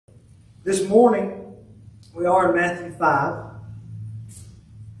This morning, we are in Matthew 5,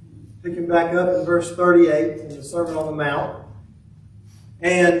 picking back up in verse 38 in the Sermon on the Mount.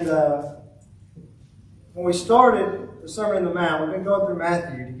 And when we started the Sermon on the Mount, we've been going through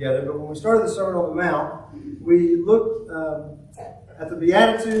Matthew together, but when we started the Sermon on the Mount, we looked at the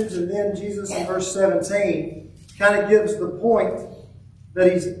Beatitudes, and then Jesus in verse 17 kind of gives the point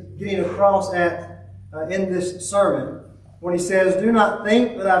that he's getting across at in this sermon, when he says, "Do not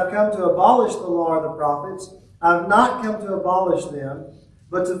think that I've come to abolish the law or the prophets. I've not come to abolish them,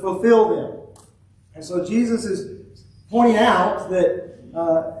 but to fulfill them." And so Jesus is pointing out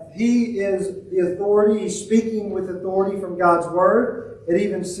that he is the authority. He's speaking with authority from God's Word. It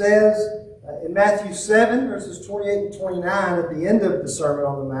even says in Matthew 7, verses 28 and 29, at the end of the Sermon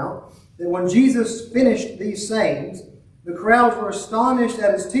on the Mount, that when Jesus finished these sayings, the crowds were astonished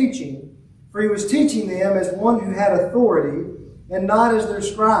at his teaching, for he was teaching them as one who had authority and not as their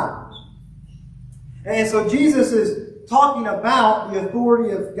scribes. And so Jesus is talking about the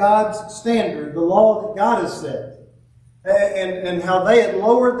authority of God's standard, the law that God has set, and how they had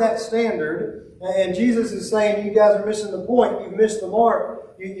lowered that standard. And Jesus is saying, you guys are missing the point. You've missed the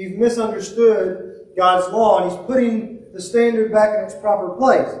mark. You've misunderstood God's law. And he's putting the standard back in its proper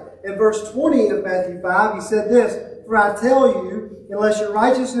place. In verse 20 of Matthew 5, he said this, "For I tell you, unless your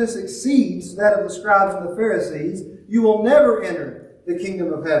righteousness exceeds that of the scribes and the Pharisees, you will never enter the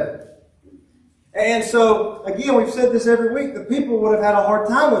kingdom of heaven." And so, again, we've said this every week. The people would have had a hard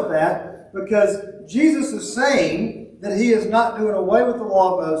time with that, because Jesus is saying that he is not doing away with the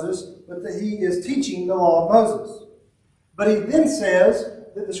law of Moses, but that he is teaching the law of Moses. But he then says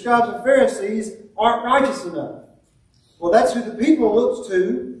that the scribes and Pharisees aren't righteous enough. Well, that's who the people looks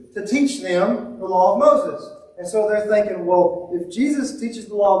to teach them the law of Moses. And so they're thinking, well, if Jesus teaches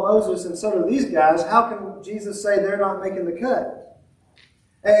the law of Moses and so do these guys, how can Jesus say they're not making the cut?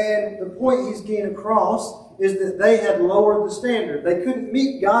 And the point he's getting across is that they had lowered the standard. They couldn't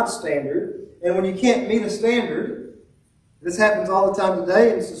meet God's standard. And when you can't meet a standard, this happens all the time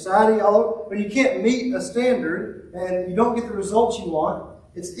today in society, all over. When you can't meet a standard and you don't get the results you want,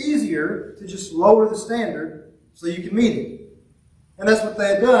 it's easier to just lower the standard so you can meet it. And that's what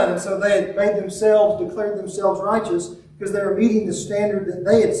they had done. And so they had made themselves, declared themselves righteous because they were meeting the standard that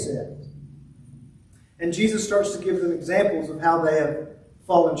they had set. And Jesus starts to give them examples of how they have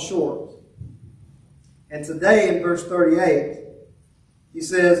fallen short. And today in verse 38, he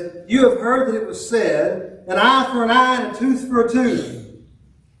says, "You have heard that it was said, an eye for an eye and a tooth for a tooth.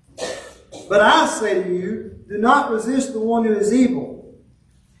 But I say to you, do not resist the one who is evil.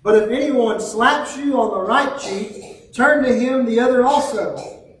 But if anyone slaps you on the right cheek, turn to him the other also.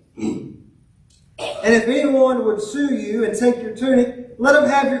 And if anyone would sue you and take your tunic, let him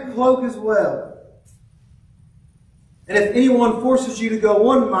have your cloak as well. And if anyone forces you to go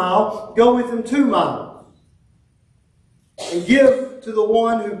 1 mile, go with him 2 miles. And give to the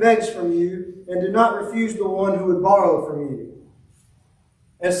one who begs from you, and do not refuse the one who would borrow from you."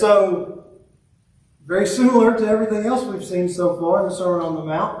 And so, very similar to everything else we've seen so far in the Sermon on the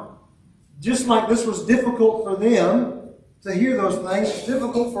Mount, just like this was difficult for them to hear those things, it's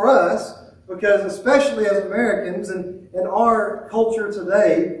difficult for us, because especially as Americans and in our culture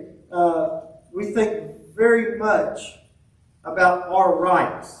today, we think very much about our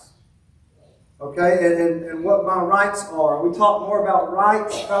rights. Okay, and what my rights are. We talk more about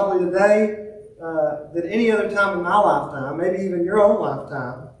rights probably today than any other time in my lifetime, maybe even your own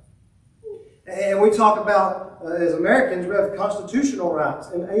lifetime. And we talk about, as Americans, we have constitutional rights,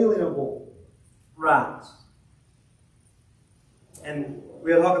 inalienable rights. And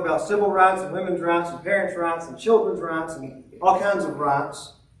we talk about civil rights and women's rights and parents' rights and children's rights and all kinds of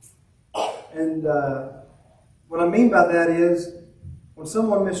rights. And what I mean by that is, when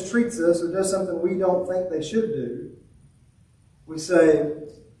someone mistreats us or does something we don't think they should do, we say,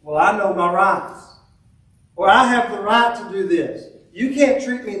 well, I know my rights. Or I have the right to do this. You can't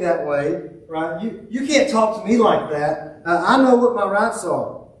treat me that way, right? You can't talk to me like that. I know what my rights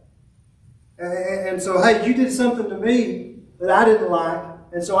are. And so, hey, you did something to me that I didn't like,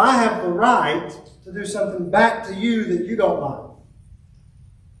 and so I have the right to do something back to you that you don't like.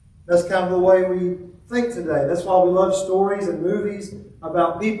 That's kind of the way we think today. That's why we love stories and movies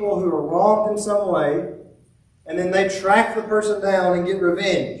about people who are wronged in some way, and then they track the person down and get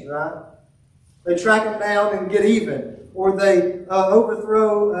revenge, right? They track them down and get even, or they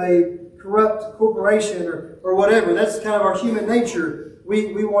overthrow a corrupt corporation or whatever. That's kind of our human nature.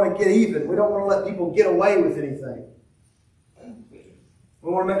 We want to get even. We don't want to let people get away with anything.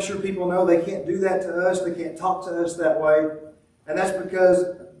 We want to make sure people know they can't do that to us. They can't talk to us that way. And that's because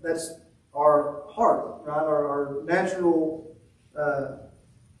that's our heart, right? Our natural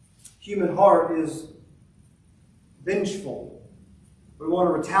human heart is vengeful. We want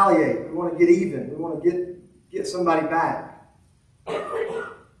to retaliate. We want to get even. We want to get somebody back.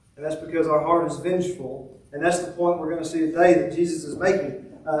 And that's because our heart is vengeful. And that's the point we're going to see today that Jesus is making.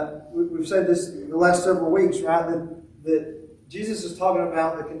 We've said this in the last several weeks, right? That Jesus is talking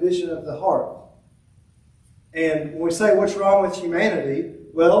about the condition of the heart. And when we say what's wrong with humanity,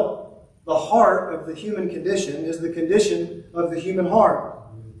 well, the heart of the human condition is the condition of the human heart.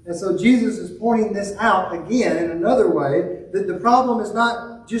 And so Jesus is pointing this out again in another way, that the problem is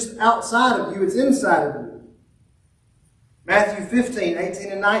not just outside of you, it's inside of you. Matthew 15,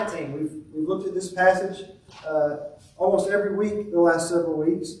 18 and 19. We've looked at this passage almost every week the last several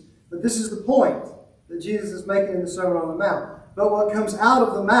weeks. But this is the point that Jesus is making in the Sermon on the Mount. But what comes out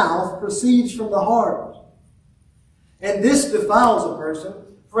of the mouth proceeds from the heart. And this defiles a person.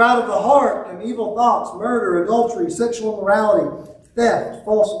 For out of the heart come evil thoughts, murder, adultery, sexual immorality, theft,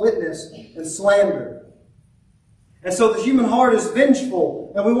 false witness, and slander. And so the human heart is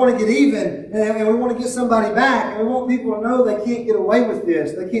vengeful, and we want to get even, and we want to get somebody back, and we want people to know they can't get away with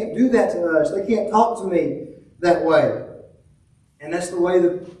this. They can't do that to us. They can't talk to me that way. And that's the way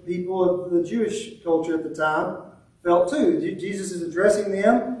the people of the Jewish culture at the time felt too. Jesus is addressing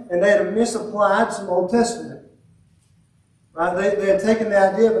them, and they had misapplied some Old Testament. Right? They had taken the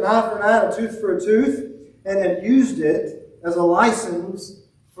idea of an eye for an eye, a tooth for a tooth, and had used it as a license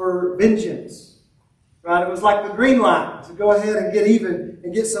for vengeance. Right? It was like the green light to go ahead and get even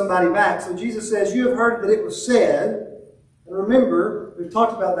and get somebody back. So Jesus says, you have heard that it was said, and remember, we've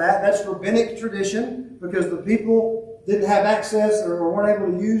talked about that, that's rabbinic tradition, because the people didn't have access or weren't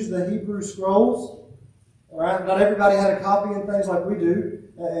able to use the Hebrew scrolls. All right? Not everybody had a copy and things like we do.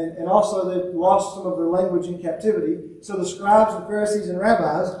 And also they lost some of their language in captivity. So the scribes and Pharisees and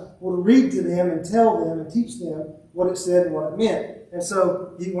rabbis would read to them and tell them and teach them what it said and what it meant. And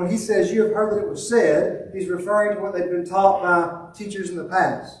so when he says, you have heard that it was said, he's referring to what they've been taught by teachers in the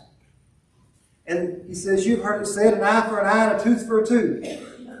past. And he says, you've heard it said, an eye for an eye and a tooth for a tooth.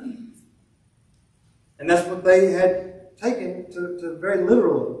 And that's what they had taken to very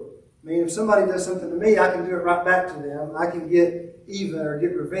literally. I mean, if somebody does something to me, I can do it right back to them. I can get even or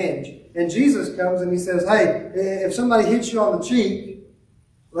get revenge. And Jesus comes and he says, hey, if somebody hits you on the cheek,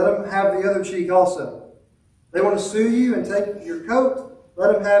 let them have the other cheek also. They want to sue you and take your coat,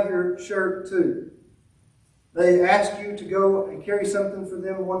 let them have your shirt too. They ask you to go and carry something for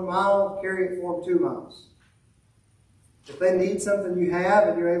them 1 mile, carry it for them 2 miles. If they need something you have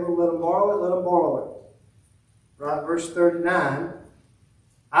and you're able to let them borrow it. Right, verse 39.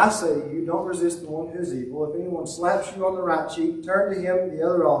 I say to you, don't resist the one who is evil. If anyone slaps you on the right cheek, turn to him the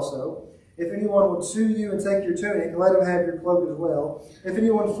other also. If anyone would sue you and take your tunic, let him have your cloak as well. If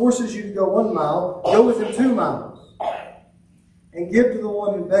anyone forces you to go 1 mile, go with him 2 miles. And give to the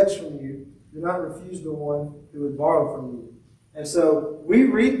one who begs from you. Do not refuse the one who would borrow from you. And so we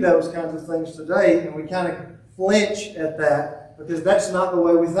read those kinds of things today, and we kind of flinch at that because that's not the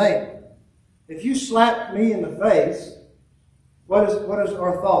way we think. If you slap me in the face, what is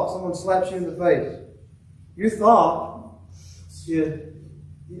our thought? Someone slaps you in the face. Your thought is,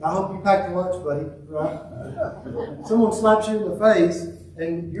 I hope you packed your lunch, buddy, right? Someone slaps you in the face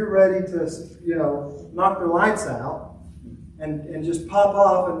and you're ready to, knock their lights out and just pop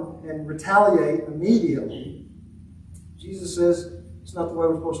off and retaliate immediately. Jesus says it's not the way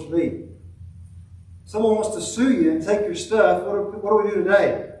we're supposed to be. Someone wants to sue you and take your stuff. What do we do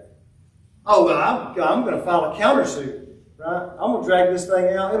today? Oh, well, I'm going to file a countersuit. Right? I'm going to drag this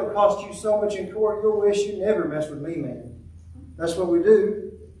thing out. It'll cost you so much in court, you'll wish you never messed with me, man. That's what we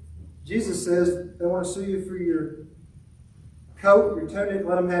do. Jesus says they want to sue you for your coat, your tunic,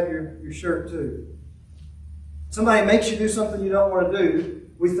 let them have your shirt too. Somebody makes you do something you don't want to do,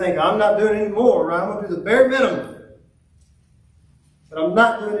 we think, I'm not doing any more, right? I'm going to do the bare minimum. But I'm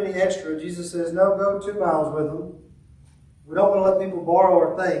not doing any extra. Jesus says, no, go 2 miles with them. We don't want to let people borrow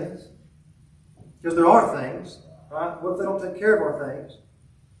our things, because there are things. Right? What if they don't take care of our things?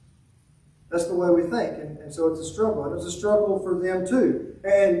 That's the way we think. And so it's a struggle. And it's a struggle for them too.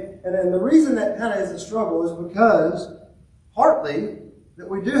 And the reason that kind of is a struggle is because, partly, that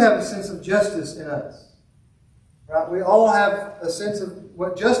we do have a sense of justice in us. Right? We all have a sense of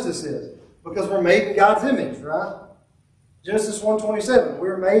what justice is. Because we're made in God's image, right? Genesis 1:27.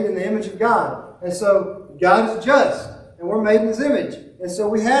 We're made in the image of God. And so God is just. And we're made in His image. And so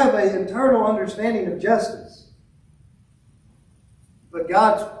we have an internal understanding of justice. But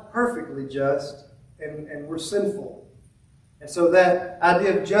God's perfectly just, and we're sinful. And so that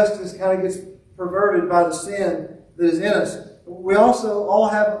idea of justice kind of gets perverted by the sin that is in us. We also all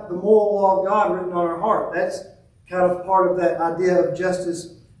have the moral law of God written on our heart. That's kind of part of that idea of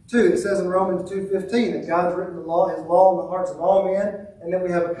justice 2. It says in Romans 2:15 that God's written His law in the hearts of all men, and that we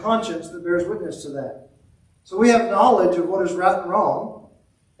have a conscience that bears witness to that. So we have knowledge of what is right and wrong,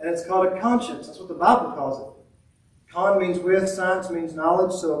 and it's called a conscience. That's what the Bible calls it. Con means with, science means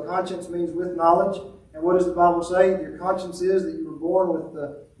knowledge, so a conscience means with knowledge. And what does the Bible say? Your conscience is that you were born with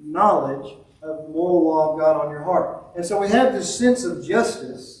the knowledge of the moral law of God on your heart. And so we have this sense of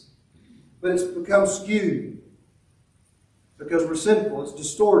justice, but it's become skewed because we're sinful. It's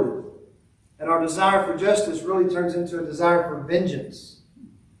distorted. And our desire for justice really turns into a desire for vengeance.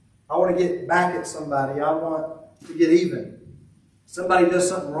 I want to get back at somebody. I want to get even. Somebody does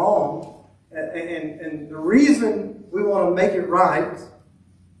something wrong, and the reason we want to make it right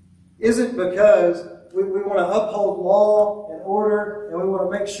isn't because we want to uphold law and order, and we want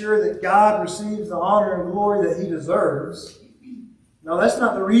to make sure that God receives the honor and glory that He deserves. No, that's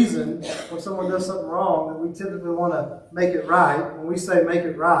not the reason when someone does something wrong that we typically want to make it right. When we say make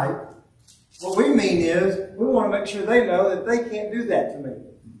it right, what we mean is we want to make sure they know that they can't do that to me,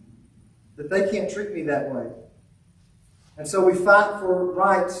 that they can't treat me that way. And so we fight for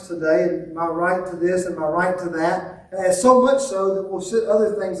rights today, and my right to this and my right to that, and so much so that we'll set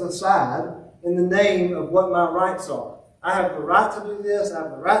other things aside in the name of what my rights are. I have the right to do this, I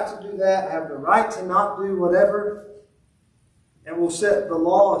have the right to do that, I have the right to not do whatever. And we'll set the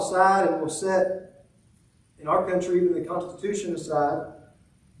law aside, and we'll set, in our country, even the Constitution aside.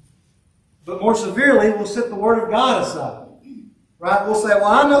 But more severely, we'll set the Word of God aside. Right? We'll say, well,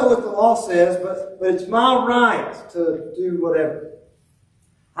 I know what the law says, but it's my right to do whatever.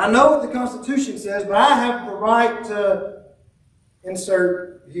 I know what the Constitution says, but I have the right to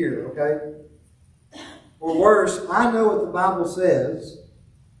insert here, okay? Or worse, I know what the Bible says,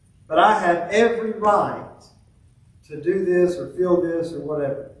 but I have every right to do this or feel this or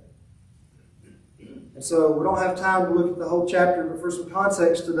whatever. And so we don't have time to look at the whole chapter, but for some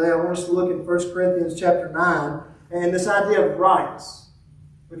context today, I want us to look at 1 Corinthians chapter 9 and this idea of rights.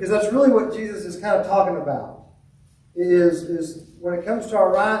 Because that's really what Jesus is kind of talking about. Is when it comes to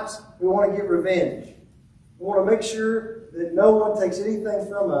our rights, we want to get revenge. We want to make sure that no one takes anything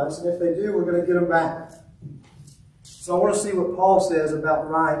from us, and if they do, we're going to get them back. So I want to see what Paul says about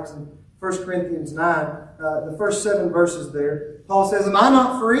rights in 1 Corinthians 9, the first 7 verses there. Paul says, am I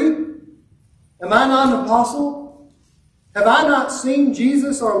not free? Am I not an apostle? Have I not seen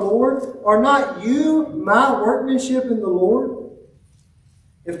Jesus our Lord? Are not you my workmanship in the Lord?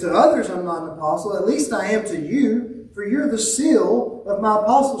 If to others I'm not an apostle, at least I am to you, for you're the seal of my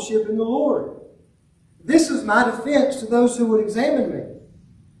apostleship in the Lord. This is my defense to those who would examine me.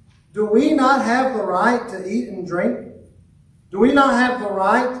 Do we not have the right to eat and drink? Do we not have the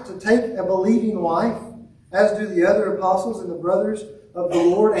right to take a believing wife, as do the other apostles and the brothers of the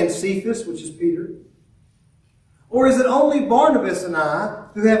Lord, and Cephas, which is Peter? Or is it only Barnabas and I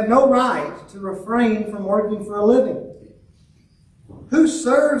who have no right to refrain from working for a living? Who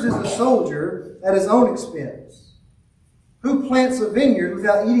serves as a soldier at his own expense? Who plants a vineyard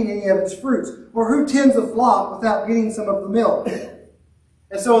without eating any of its fruits? Or who tends a flock without getting some of the milk?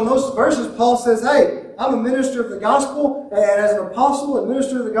 And so in those verses, Paul says, hey, I'm a minister of the gospel, and as an apostle, a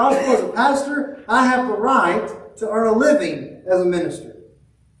minister of the gospel, as a pastor, I have the right to earn a living as a minister.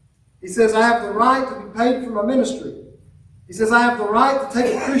 He says, I have the right to be paid for my ministry. He says, I have the right to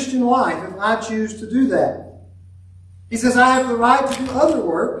take a Christian life if I choose to do that. He says, I have the right to do other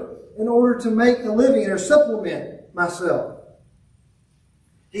work in order to make a living or supplement myself.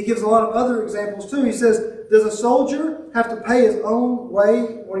 He gives a lot of other examples too. He says, does a soldier have to pay his own way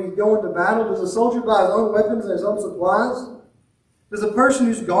when he's going to battle? Does a soldier buy his own weapons and his own supplies? Does a person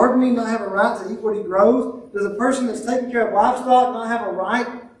who's gardening not have a right to eat what he grows? Does a person that's taking care of livestock not have a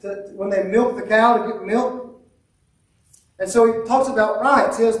right to, when they milk the cow, to get milk? And so he talks about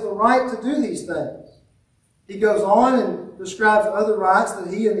rights. He has the right to do these things. He goes on and describes other rights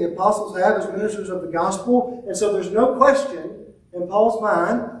that he and the apostles have as ministers of the gospel. And so there's no question in Paul's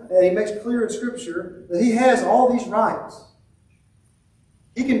mind, and he makes clear in Scripture, that he has all these rights.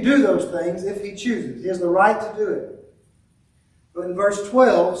 He can do those things if he chooses. He has the right to do it. But in verse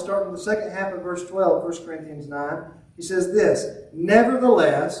 12, starting the second half of verse 12, 1 Corinthians 9, he says this,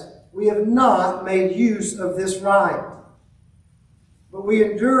 nevertheless, we have not made use of this right, but we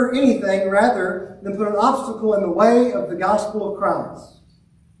endure anything rather than put an obstacle in the way of the gospel of Christ.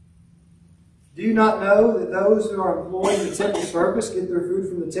 Do you not know that those who are employed in the temple service get their food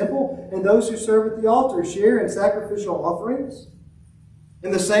from the temple, and those who serve at the altar share in sacrificial offerings?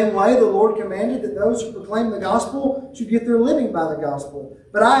 In the same way, the Lord commanded that those who proclaim the gospel should get their living by the gospel.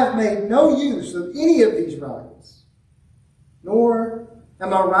 But I have made no use of any of these rights, nor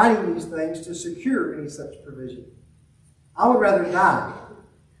am I writing these things to secure any such provision. I would rather die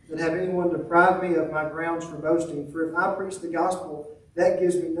that have anyone deprive me of my grounds for boasting. For if I preach the gospel, that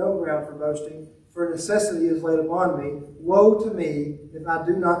gives me no ground for boasting, for necessity is laid upon me. Woe to me if I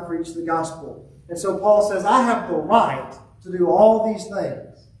do not preach the gospel. And so Paul says, I have the right to do all these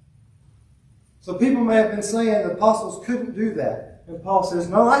things. So people may have been saying the apostles couldn't do that. And Paul says,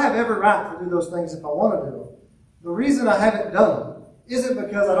 no, I have every right to do those things if I want to do them. The reason I haven't done them isn't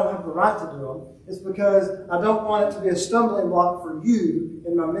because I don't have the right to do them. It's because I don't want it to be a stumbling block for you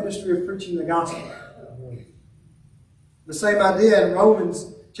in my ministry of preaching the gospel. The same idea in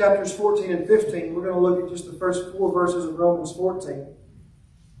Romans chapters 14 and 15. We're going to look at just the first 4 verses of Romans 14.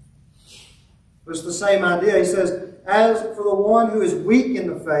 But it's the same idea. He says, as for the one who is weak in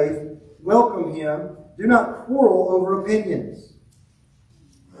the faith, welcome him. Do not quarrel over opinions.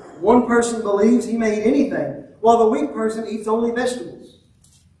 One person believes he may eat anything, while the weak person eats only vegetables.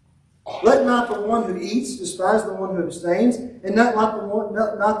 Let not the one who eats despise the one who abstains, and not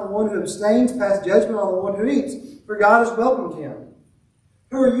the one who abstains pass judgment on the one who eats, for God has welcomed him.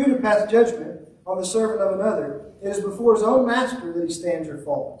 Who are you to pass judgment on the servant of another? It is before his own master that he stands or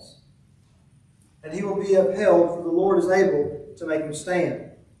falls. And he will be upheld, for the Lord is able to make him stand.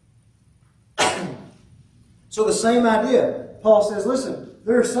 So the same idea. Paul says, listen,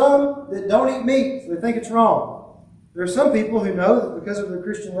 there are some that don't eat meat, so they think it's wrong. There are some people who know that because of their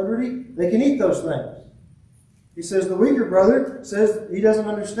Christian liberty, they can eat those things. He says the weaker brother says he doesn't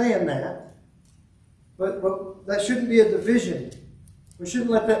understand that. But that shouldn't be a division. We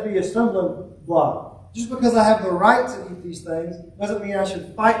shouldn't let that be a stumbling block. Just because I have the right to eat these things doesn't mean I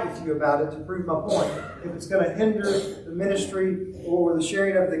should fight with you about it to prove my point. If it's going to hinder the ministry or the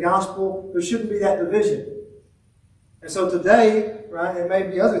sharing of the gospel, there shouldn't be that division. And so today, right, it may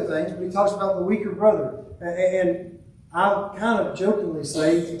be other things, but he talks about the weaker brother. And I kind of jokingly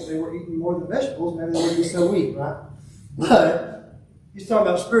say if they were eating more than vegetables, maybe they wouldn't be so weak, right? But he's talking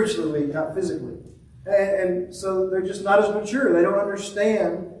about spiritually weak, not physically. And so they're just not as mature. They don't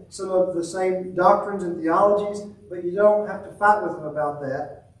understand some of the same doctrines and theologies, but you don't have to fight with them about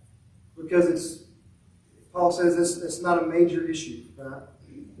that because Paul says it's not a major issue, right?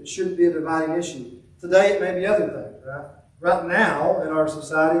 It shouldn't be a dividing issue. Today it may be other things, right? Right now in our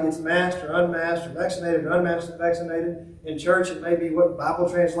society it's masked or unmasked or vaccinated or unmasked or vaccinated. In church it may be what Bible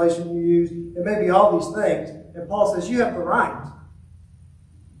translation you use. It may be all these things. And Paul says you have the right.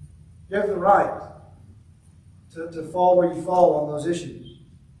 You have the right to fall where you fall on those issues.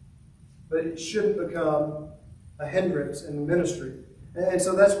 But it shouldn't become a hindrance in the ministry. And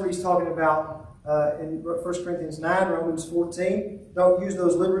so that's what he's talking about in 1 Corinthians 9, Romans 14. Don't use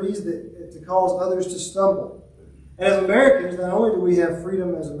those liberties to cause others to stumble. And as Americans, not only do we have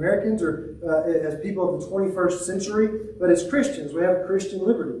freedom as Americans or as people of the 21st century, but as Christians, we have Christian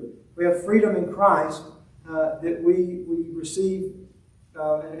liberty. We have freedom in Christ that we receive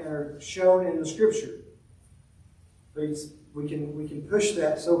and are shown in the Scripture. We can push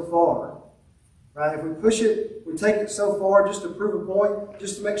that so far, right? If we push it, we take it so far just to prove a point,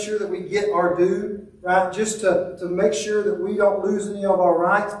 just to make sure that we get our due, right? Just to make sure that we don't lose any of our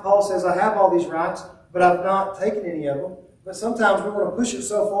rights. Paul says, I have all these rights, but I've not taken any of them. But sometimes we want to push it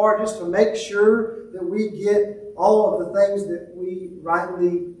so far just to make sure that we get all of the things that we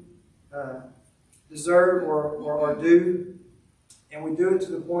rightly deserve or are due. And we do it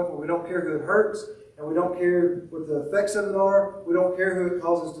to the point where we don't care who it hurts. And we don't care what the effects of it are. We don't care who it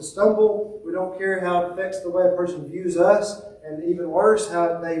causes to stumble. We don't care how it affects the way a person views us. And even worse,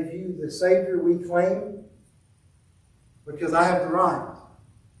 how they view the Savior we claim. Because I have the right.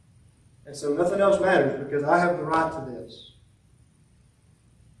 And so nothing else matters because I have the right to this.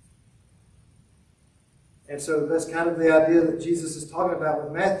 And so that's kind of the idea that Jesus is talking about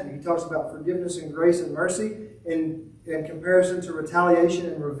with Matthew. He talks about forgiveness and grace and mercy in comparison to retaliation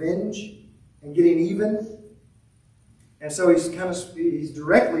and revenge. And getting even. And so he's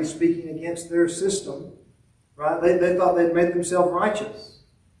directly speaking against their system. Right? They thought they'd made themselves righteous.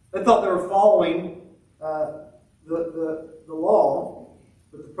 They thought they were following the law,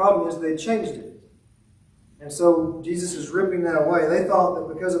 but the problem is they changed it. And so Jesus is ripping that away. They thought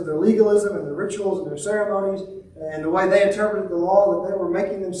that because of their legalism and their rituals and their ceremonies and the way they interpreted the law that they were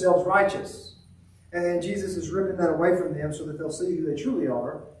making themselves righteous. And Jesus is ripping that away from them so that they'll see who they truly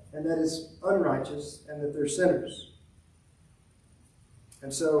are. And that is unrighteous, and that they're sinners.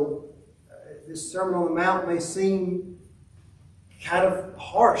 And so, this Sermon on the Mount may seem kind of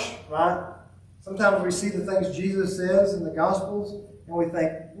harsh, right? Sometimes we see the things Jesus says in the Gospels, and we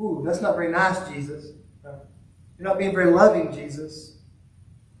think, ooh, that's not very nice, Jesus. You're not being very loving, Jesus.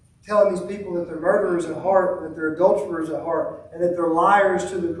 Telling these people that they're murderers at heart, that they're adulterers at heart, and that they're liars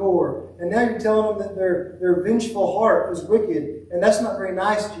to the core. And now you're telling them that their vengeful heart is wicked, And that's not very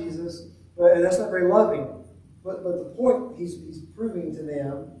nice, Jesus, and that's not very loving. But the point he's proving to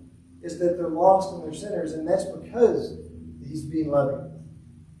them is that they're lost and they're sinners, and that's because he's being loving.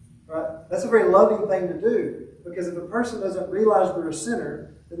 Right? That's a very loving thing to do, because if a person doesn't realize they're a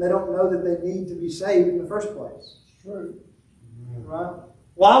sinner, then they don't know that they need to be saved in the first place. It's true. Right?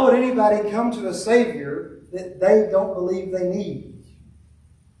 Why would anybody come to a Savior that they don't believe they need?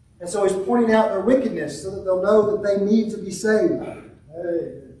 And so he's pointing out their wickedness so that they'll know that they need to be saved.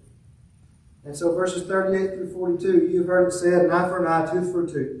 Hey. And so verses 38 through 42, you've heard it said, an eye for an eye, tooth for a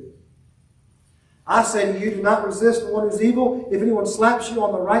tooth. I say to you, do not resist the one who is evil. If anyone slaps you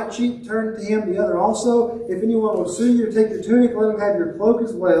on the right cheek, turn to him the other also. If anyone will sue you to take your tunic, let him have your cloak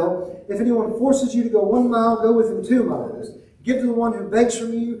as well. If anyone forces you to go 1 mile, go with him 2 miles. Give to the one who begs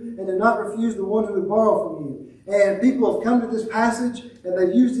from you, and do not refuse the one who would borrow from you. And people have come to this passage, and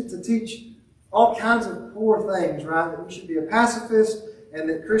they've used it to teach all kinds of poor things, right? That we should be a pacifist, and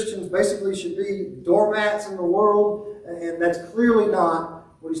that Christians basically should be doormats in the world, and that's clearly not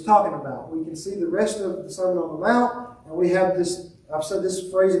what he's talking about. We can see the rest of the Sermon on the Mount, and we have this, I've said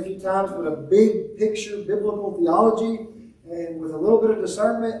this phrase a few times, but a big picture biblical theology, and with a little bit of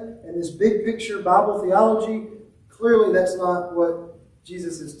discernment, and this big picture Bible theology, clearly that's not what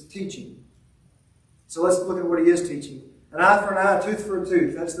Jesus is teaching. So let's look at what he is teaching. An eye for an eye, a tooth for a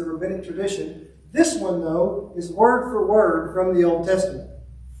tooth. That's the rabbinic tradition. This one, though, is word for word from the Old Testament.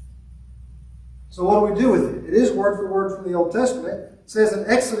 So what do we do with it? It is word for word from the Old Testament. It says in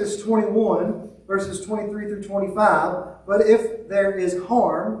Exodus 21, verses 23 through 25, but if there is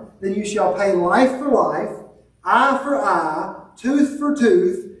harm, then you shall pay life for life, eye for eye, tooth for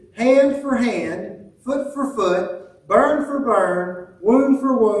tooth, hand for hand, foot for foot, burn for burn, wound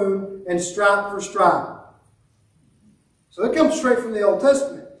for wound, and stripe for stripe. So it comes straight from the Old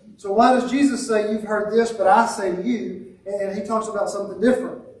Testament. So why does Jesus say, you've heard this, but I say to you, and he talks about something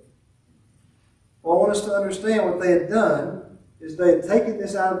different? Well, I want us to understand what they had done is they had taken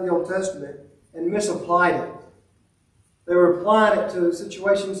this out of the Old Testament and misapplied it. They were applying it to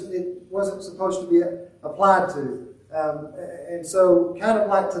situations it wasn't supposed to be applied to. And so, kind of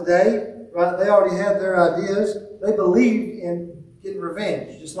like today, right, they already had their ideas. They believed in getting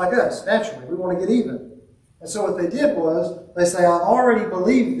revenge, just like us, naturally. We want to get even. And so what they did was, they say, I already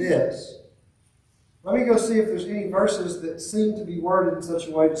believe this. Let me go see if there's any verses that seem to be worded in such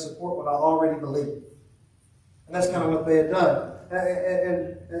a way to support what I already believe. And that's kind of what they had done.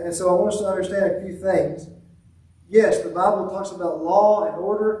 And so I want us to understand a few things. Yes, the Bible talks about law and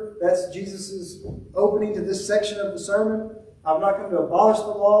order. That's Jesus' opening to this section of the sermon. I'm not going to abolish the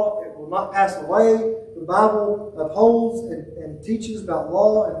law. It will not pass away. The Bible upholds and teaches about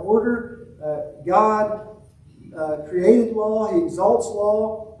law and order. God created law. He exalts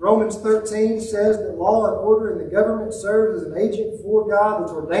law. Romans 13 says that law and order in the government serves as an agent for God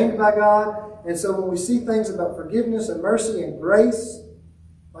that's ordained by God. And so when we see things about forgiveness and mercy and grace,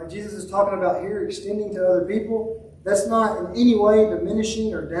 like Jesus is talking about here, extending to other people, that's not in any way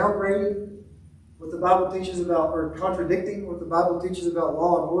diminishing or downgrading what the Bible teaches about, or contradicting what the Bible teaches about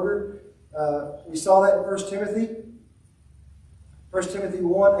law and order. We saw that in 1 Timothy. 1 Timothy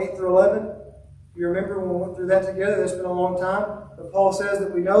 1, 8 through 11. You remember when we went through that together? That's been a long time. But Paul says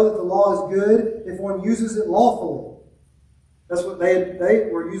that we know that the law is good if one uses it lawfully. That's what they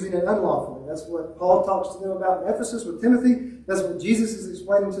were using it unlawfully. That's what Paul talks to them about in Ephesus with Timothy. That's what Jesus is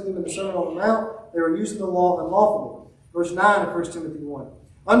explaining to them in the Sermon on the Mount. They were using the law unlawfully. Verse 9 of 1 Timothy 1.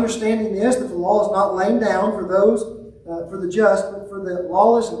 Understanding this, that the law is not laying down for those, for the just, but for the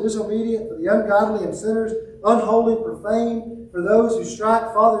lawless and disobedient, for the ungodly and sinners, unholy, profane, for those who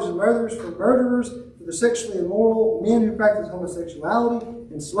strike fathers and murderers, for murderers, for the sexually immoral, men who practice homosexuality,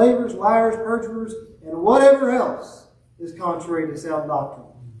 enslavers, liars, perjurers, and whatever else is contrary to sound doctrine,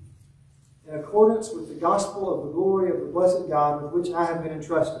 in accordance with the gospel of the glory of the blessed God with which I have been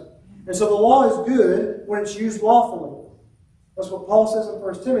entrusted. And so the law is good when it's used lawfully. That's what Paul says in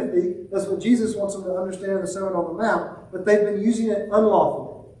 1 Timothy. That's what Jesus wants them to understand in the Sermon on the Mount. But they've been using it unlawfully.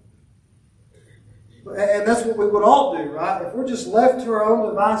 And that's what we would all do, right? If we're just left to our own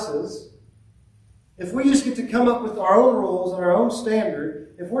devices, if we just get to come up with our own rules and our own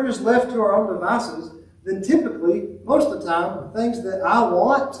standard, if we're just left to our own devices, then typically, most of the time, the things that I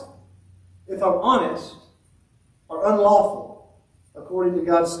want, if I'm honest, are unlawful according to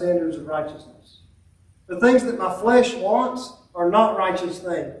God's standards of righteousness. The things that my flesh wants are not righteous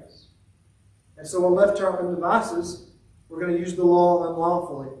things. And so when left to our own devices, we're going to use the law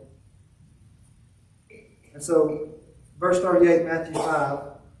unlawfully. And so, verse 38, Matthew 5.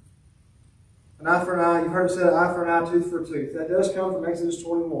 An eye for an eye, you heard it said an eye for an eye, tooth for a tooth. That does come from Exodus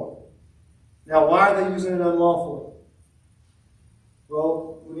 21. Now, why are they using it unlawfully?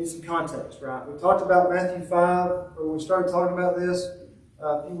 Well, we need some context, right? We talked about Matthew 5, or we started talking about this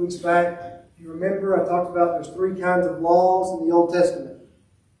a few weeks back. If you remember, I talked about there's 3 kinds of laws in the Old Testament,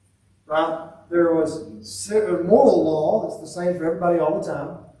 right? There was a moral law that's the same for everybody all the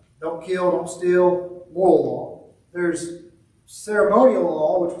time. Don't kill, don't steal, moral law. There's ceremonial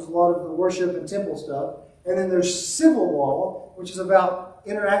law, which was a lot of the worship and temple stuff. And then there's civil law, which is about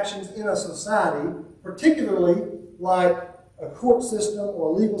interactions in a society, particularly like a court system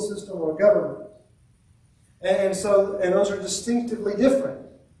or a legal system or a government. And those are distinctively different.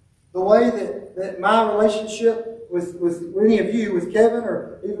 The way that my relationship with any of you, with Kevin,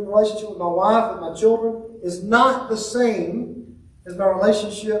 or even relationship with my wife, with my children, is not the same as my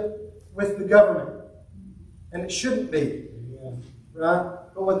relationship with the government. And it shouldn't be. Right?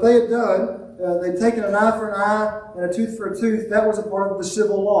 But what they had done, they'd taken an eye for an eye and a tooth for a tooth. That was a part of the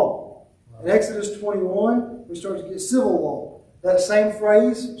civil law. In Exodus 21, we start to get civil law. That same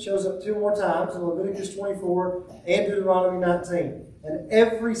phrase shows up 2 more times in Leviticus 24 and Deuteronomy 19. And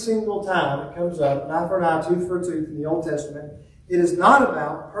every single time it comes up, an eye for an eye, tooth for a tooth in the Old Testament, it is not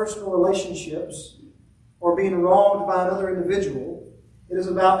about personal relationships or being wronged by another individual. It is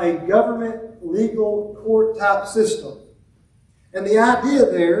about a government, legal, court-type system. And the idea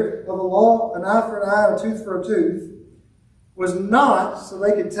there of a law, an eye for an eye, and a tooth for a tooth, was not so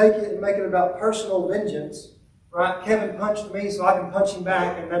they could take it and make it about personal vengeance. Right? Kevin punched me, so I can punch him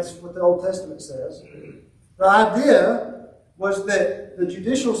back, and that's what the Old Testament says. The idea was that the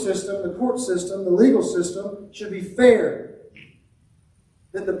judicial system, the court system, the legal system should be fair.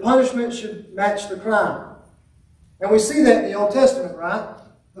 That the punishment should match the crime. And we see that in the Old Testament, right?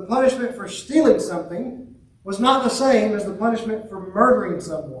 The punishment for stealing something was not the same as the punishment for murdering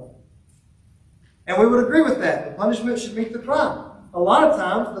someone. And we would agree with that. The punishment should meet the crime. A lot of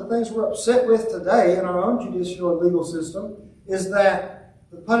times, the things we're upset with today in our own judicial and legal system is that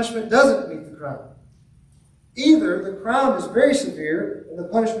the punishment doesn't meet the crime. Either the crime is very severe and the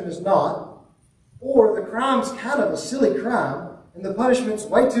punishment is not, or the crime's kind of a silly crime and the punishment's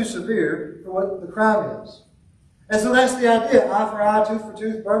way too severe for what the crime is. And so that's the idea. Eye for eye, tooth for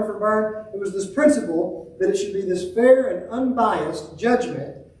tooth, burn for burn. It was this principle that it should be this fair and unbiased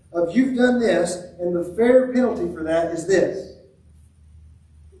judgment of you've done this and the fair penalty for that is this.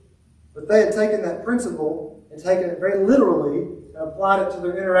 But they had taken that principle and taken it very literally and applied it to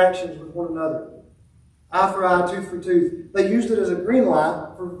their interactions with one another. Eye for eye, tooth for tooth. They used it as a green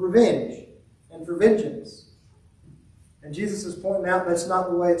light for revenge and for vengeance. And Jesus is pointing out that's not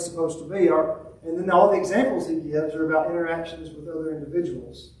the way it's supposed to be. And then all the examples he gives are about interactions with other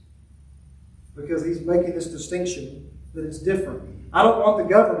individuals. Because he's making this distinction that it's different. I don't want the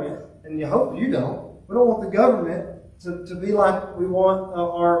government, and you hope you don't, we don't want the government to be like we want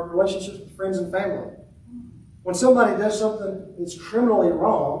our relationships with friends and family. When somebody does something that's criminally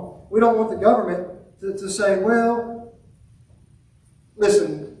wrong, we don't want the government to say, well,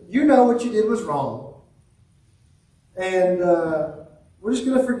 listen, you know what you did was wrong. And we're just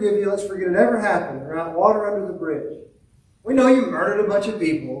going to forgive you. Let's forget it ever happened. Right? Water under the bridge. We know you murdered a bunch of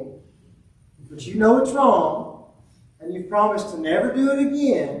people, but you know it's wrong, and you've promised to never do it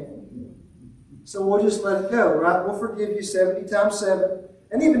again. So we'll just let it go, right? We'll forgive you 70 times 7.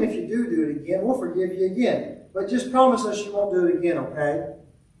 And even if you do it again, we'll forgive you again. But just promise us you won't do it again, okay?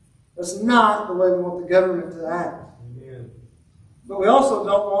 That's not the way we want the government to act. Amen. But we also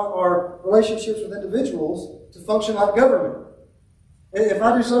don't want our relationships with individuals to function like government. If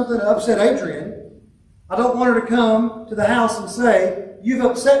I do something to upset Adrian, I don't want her to come to the house and say, you've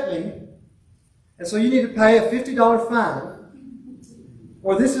upset me, and so you need to pay a $50 fine.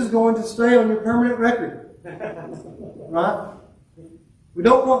 Or this is going to stay on your permanent record. Right? We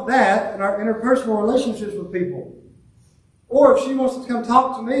don't want that in our interpersonal relationships with people. Or if she wants to come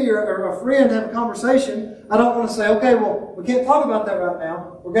talk to me or a friend have a conversation, I don't want to say, okay, well, we can't talk about that right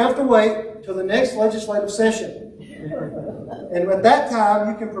now. We're going to have to wait till the next legislative session. And at that time,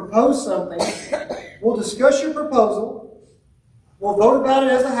 you can propose something. We'll discuss your proposal. We'll vote about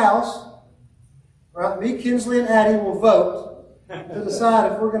it as a house. Right? Me, Kinsley, and Addie will vote to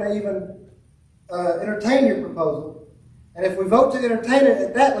decide if we're going to even entertain your proposal. And if we vote to entertain it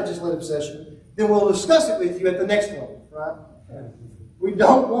at that legislative session, then we'll discuss it with you at the next one. Right? We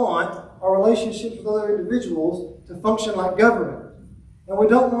don't want our relationships with other individuals to function like government. And we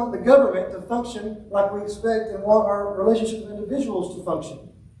don't want the government to function like we expect and want our relationships with individuals to function.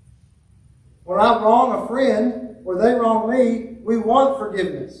 When I wrong a friend or they wrong me, we want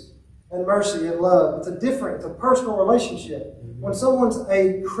forgiveness and mercy and love. It's a personal relationship. When someone's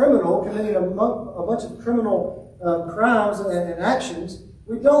a criminal committing a bunch of criminal crimes and actions,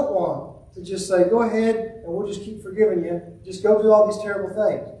 we don't want to just say, go ahead, and we'll just keep forgiving you. Just go do all these terrible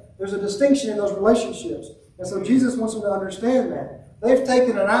things. There's a distinction in those relationships. And so Jesus wants them to understand that. They've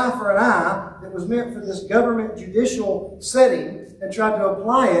taken an eye for an eye that was meant for this government judicial setting and tried to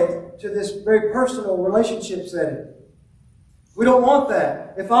apply it to this very personal relationship setting. We don't want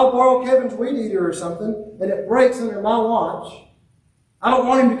that. If I borrow Kevin's weed eater or something and it breaks under my watch, I don't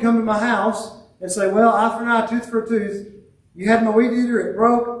want him to come to my house and say, well, eye for an eye, tooth for a tooth. You had my weed eater, it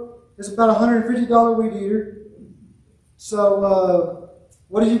broke. It's about a $150 weed eater. So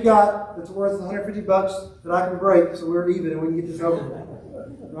what do you got that's worth $150 that I can break so we're even and we can get this over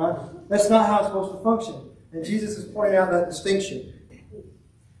with? Right? That's not how it's supposed to function. And Jesus is pointing out that distinction.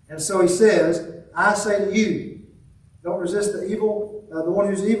 And so he says, I say to you, don't resist the evil, the one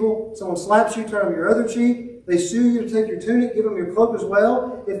who's evil. Someone slaps you, turn them your other cheek. They sue you to take your tunic, give them your cloak as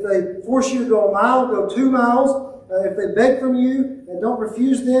well. If they force you to go a mile, go 2 miles. If they beg from you, don't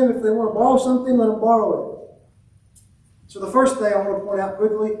refuse them. If they want to borrow something, let them borrow it. So the first thing I want to point out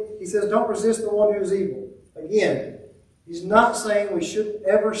quickly, he says, don't resist the one who is evil. Again, he's not saying we shouldn't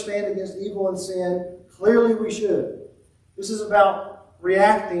ever stand against evil and sin. Clearly we should. This is about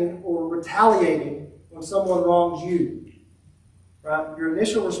reacting or retaliating when someone wrongs you. Right? Your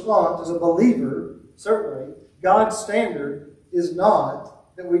initial response as a believer, certainly, God's standard is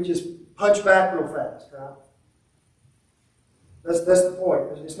not that we just punch back real fast. Right? That's the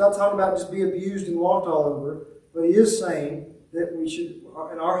point. It's not talking about just be abused and walked all over, but he is saying that we should,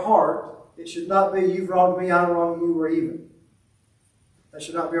 in our heart, it should not be you've wronged me, I wronged you, we're even. That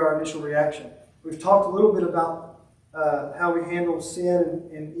should not be our initial reaction. We've talked a little bit about how we handle sin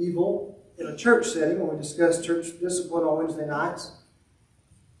and evil in a church setting when we discuss church discipline on Wednesday nights.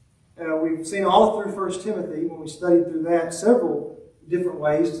 We've seen all through 1 Timothy, when we studied through that, several different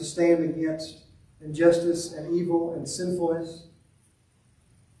ways to stand against injustice and evil and sinfulness.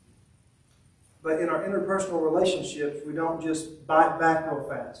 But in our interpersonal relationships, we don't just bite back real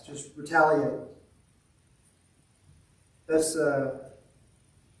fast, just retaliate. That's the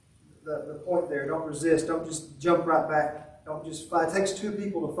point there. Don't resist. Don't just jump right back. Don't just fight. It takes 2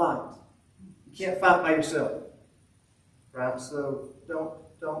 people to fight. You can't fight by yourself. Right? So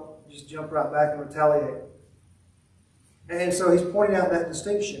don't just jump right back and retaliate. And so he's pointing out that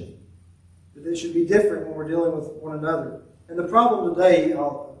distinction. That it should be different when we're dealing with one another. And the problem today,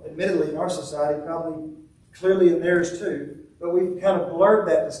 admittedly in our society, probably clearly in theirs too, but we've kind of blurred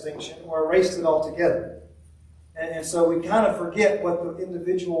that distinction or erased it altogether. And so we kind of forget what the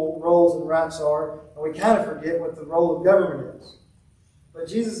individual roles and rights are, and we kind of forget what the role of government is. But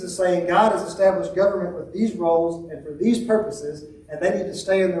Jesus is saying God has established government with these roles and for these purposes, and they need to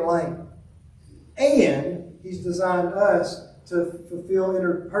stay in their lane. And he's designed us to fulfill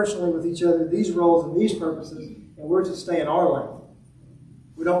interpersonally with each other these roles and these purposes, and we're to stay in our lane.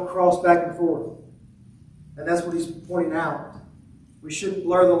 We don't cross back and forth. And that's what he's pointing out. We shouldn't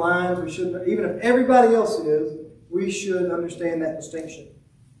blur the lines. We shouldn't, even if everybody else is, we should understand that distinction.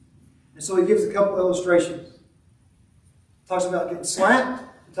 And so he gives a couple illustrations. He talks about getting slapped.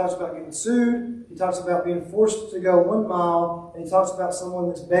 He talks about getting sued. He talks about being forced to go 1 mile. And he talks about someone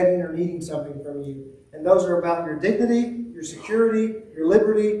that's begging or needing something from you. And those are about your dignity, your security, your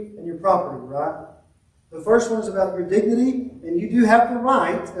liberty, and your property, right? The first one is about your dignity, and you do have the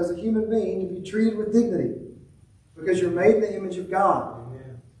right as a human being to be treated with dignity because you're made in the image of God.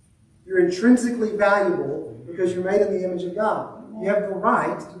 Amen. You're intrinsically valuable because you're made in the image of God. You have the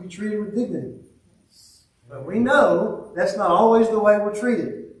right to be treated with dignity. But we know that's not always the way we're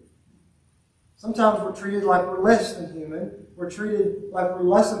treated. Sometimes we're treated like we're less than human. We're treated like we're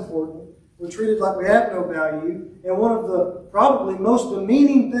less important. We're treated like we have no value. And one of the probably most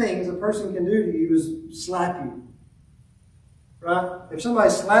demeaning things a person can do to you is slap you. Right? If somebody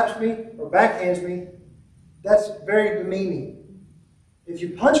slaps me or backhands me, that's very demeaning. If you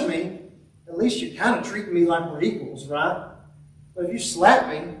punch me, at least you're kind of treating me like we're equals, right? But if you slap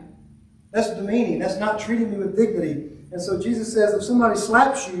me, that's demeaning. That's not treating me with dignity. And so Jesus says, if somebody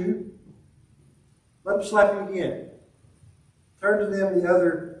slaps you, let them slap you again. Turn to them the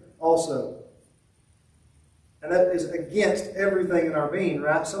other also. And that is against everything in our being,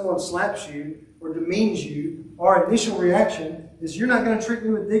 right? Someone slaps you or demeans you, our initial reaction is, you're not going to treat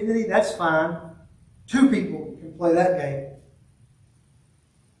me with dignity? That's fine. 2 people can play that game.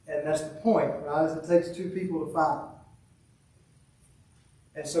 And that's the point, right? Is it takes 2 people to fight.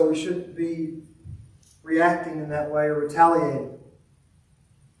 And so we shouldn't be reacting in that way or retaliating.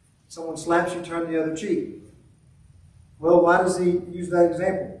 Someone slaps you, turn the other cheek. Well, why does he use that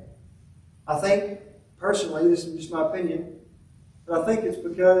example? I think, personally, this is just my opinion, but I think it's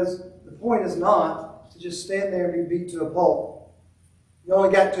because the point is not to just stand there and be beat to a pulp. You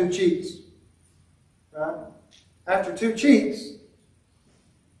only got 2 cheeks. Right? After 2 cheeks,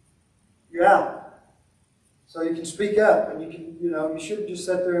 you're out. So you can speak up, and you shouldn't just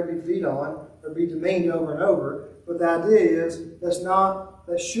sit there and be beat on or be demeaned over and over. But the idea is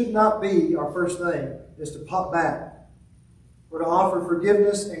that should not be our first thing, is to pop back. We're to offer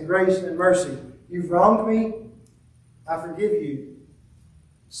forgiveness and grace and mercy. You've wronged me, I forgive you.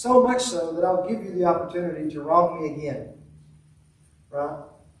 So much so that I'll give you the opportunity to wrong me again. Right?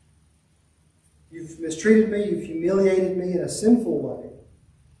 You've mistreated me, you've humiliated me in a sinful way.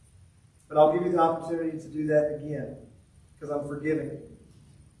 But I'll give you the opportunity to do that again, because I'm forgiving.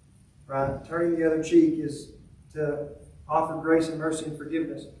 Right? Turning the other cheek is to offer grace and mercy and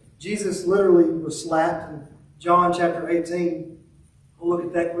forgiveness. Jesus literally was slapped in John chapter 18. We'll look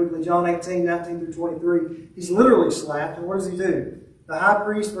at that quickly. John 18, 19 through 23. He's literally slapped. And what does he do? The high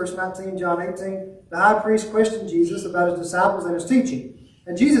priest, verse 19, John 18, the high priest questioned Jesus about his disciples and his teaching.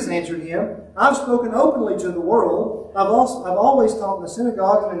 And Jesus answered him, I've spoken openly to the world. I've always taught in the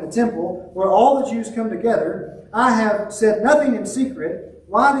synagogues and in the temple, where all the Jews come together. I have said nothing in secret.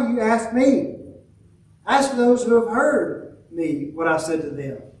 Why do you ask me? Ask those who have heard me what I said to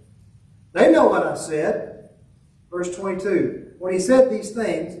them. They know what I said. Verse 22. When he said these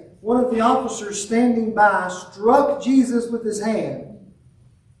things, one of the officers standing by struck Jesus with his hand,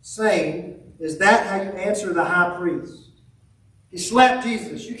 saying, Is that how you answer the high priest? He slapped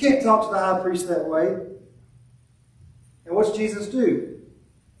Jesus. You can't talk to the high priest that way. And what's Jesus do?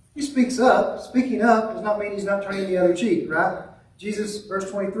 He speaks up. Speaking up does not mean he's not turning the other cheek, right? Jesus, verse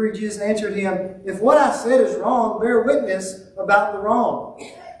 23, Jesus answered him, If what I said is wrong, bear witness about the wrong.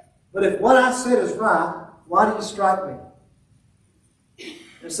 But if what I said is right, why do you strike me?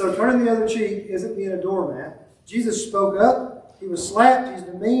 And so turning the other cheek isn't being a doormat. Jesus spoke up. He was slapped. He's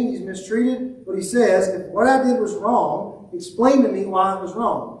demeaned. He's mistreated. But he says, if what I did was wrong, explain to me why it was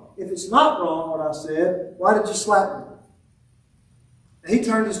wrong. If it's not wrong what I said, why did you slap me? And he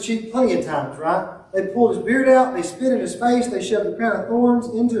turned his cheek plenty of times, right? They pulled his beard out. They spit in his face. They shoved a crown of thorns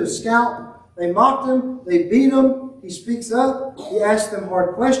into his scalp. They mocked him. They beat him. He speaks up. He asks them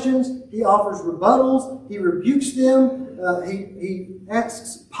hard questions. He offers rebuttals. He rebukes them. He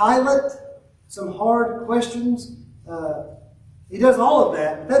asks Pilate some hard questions. He does all of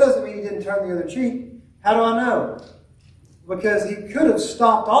that. But that doesn't mean he didn't turn the other cheek. How do I know? Because he could have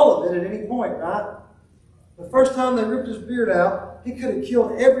stopped all of it at any point, right? The first time they ripped his beard out, he could have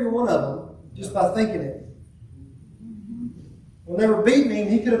killed every one of them just by thinking it. When they were beating him,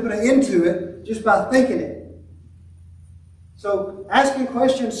 he could have put an end to it just by thinking it. So asking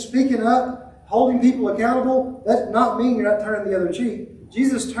questions, speaking up, holding people accountable, that does not mean you're not turning the other cheek.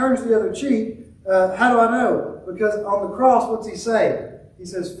 Jesus turns the other cheek. How do I know? Because on the cross, what's he say? He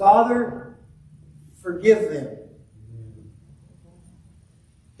says, Father, forgive them.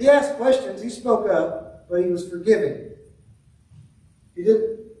 He asked questions, he spoke up, but he was forgiving. He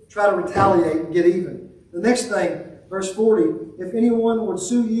didn't try to retaliate and get even. The next thing, verse 40, if anyone would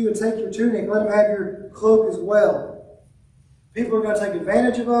sue you and take your tunic, let him have your cloak as well. People are going to take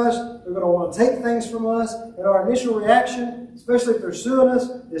advantage of us. They're going to want to take things from us. And our initial reaction, especially if they're suing us,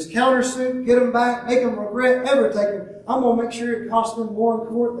 is countersue, get them back, make them regret ever taking them. I'm going to make sure it costs them more in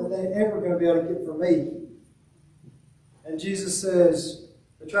court than they're ever going to be able to get from me. And Jesus says,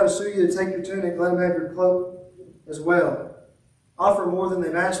 they try to sue you to take your tunic, let them have your cloak as well. Offer more than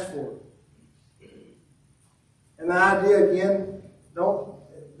they've asked for. And the idea, again,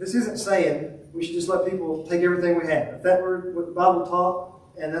 this isn't saying we should just let people take everything we have. If that were what the Bible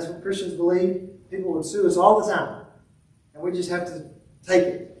taught, and that's what Christians believe, people would sue us all the time. And we just have to take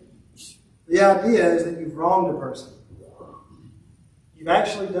it. The idea is that you've wronged a person. You've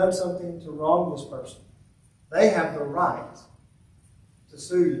actually done something to wrong this person. They have the right to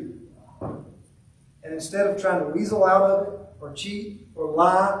sue you. And instead of trying to weasel out of it, or cheat, or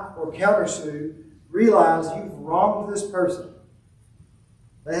lie, or countersue, realize you've wronged this person.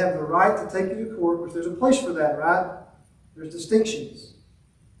 They have the right to take you to court, which there's a place for that, right? There's distinctions.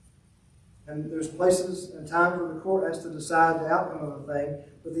 And there's places and times where the court has to decide the outcome of a thing.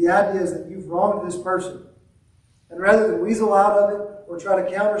 But the idea is that you've wronged this person. And rather than weasel out of it, or try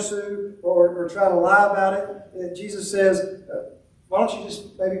to countersue, or try to lie about it, Jesus says, why don't you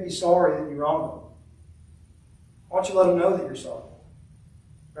just maybe be sorry that you wronged them? Why don't you let them know that you're sorry?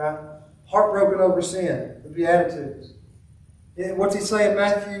 Right? Heartbroken over sin, the Beatitudes. And what's he say in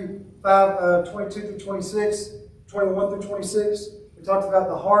Matthew 5, 22 through 26, 21 through 26? We talked about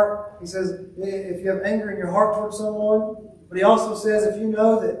the heart. He says, if you have anger in your heart towards someone, but he also says, if you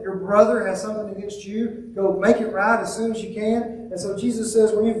know that your brother has something against you, go make it right as soon as you can. And so Jesus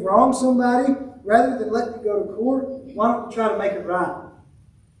says, when you've wronged somebody, rather than letting you go to court, why don't you try to make it right?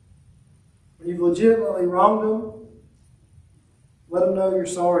 When you've legitimately wronged them, let them know you're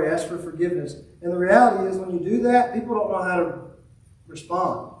sorry. Ask for forgiveness. And the reality is, when you do that, people don't know how to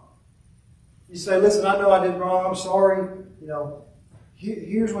respond. You say, listen, I know I did wrong. I'm sorry.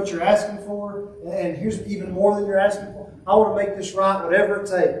 Here's what you're asking for, and here's even more than you're asking for. I want to make this right, whatever it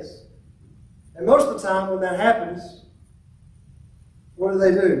takes. And most of the time when that happens, what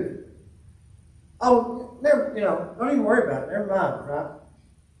do? Oh, never, don't even worry about it. Never mind, right?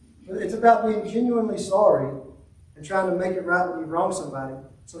 But it's about being genuinely sorry and trying to make it right when you've wronged somebody.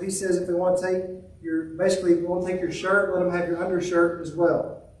 So he says if they want to take your shirt, let them have your undershirt as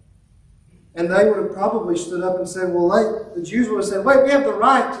well. And they would have probably stood up and said, well, the Jews would have said, wait, we have the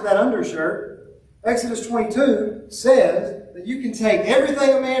right to that undershirt. Exodus 22 says that you can take everything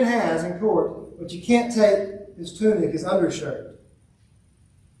a man has in court, but you can't take his tunic, his undershirt.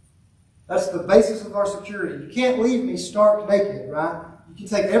 That's the basis of our security. You can't leave me stark naked, right? You can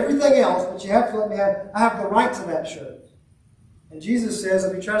take everything else, but you have to let me I have the right to that shirt. And Jesus says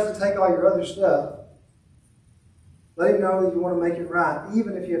if he tries to take all your other stuff, let him know that you want to make it right,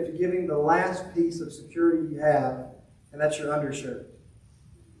 even if you have to give him the last piece of security you have, and that's your undershirt.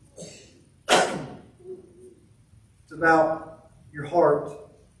 It's about your heart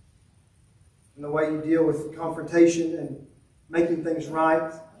and the way you deal with confrontation and making things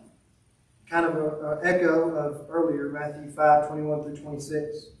right. Kind of an echo of earlier, Matthew 5:21 through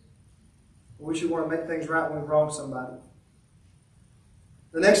 26. We should want to make things right when we wrong somebody.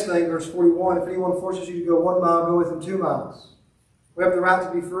 The next thing, verse 41, if anyone forces you to go 1 mile, go with him 2 miles. We have the right to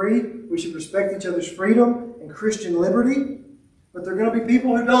be free. We should respect each other's freedom and Christian liberty. But there are going to be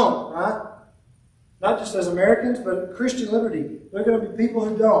people who don't, right? Not just as Americans, but Christian liberty. There are going to be people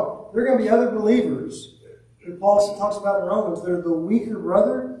who don't. There are going to be other believers who Paul talks about in Romans. They're the weaker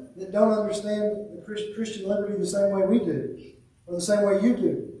brother that don't understand the Christian liberty the same way we do, or the same way you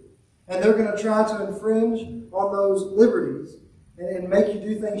do. And they're going to try to infringe on those liberties and make you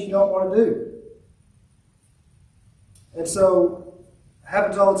do things you don't want to do. And so, it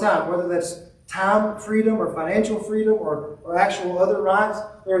happens all the time, whether that's time freedom or financial freedom or actual other rights.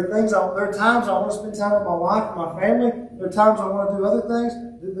 There are times I want to spend time with my wife and my family. There are times I want to do other things.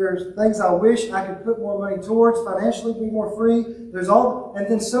 There's things I wish I could put more money towards, financially be more free. And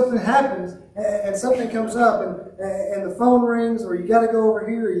then something happens and something comes up and the phone rings, or you got to go over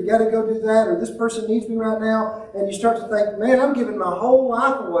here, or you got to go do that, or this person needs me right now, and you start to think, man, I'm giving my whole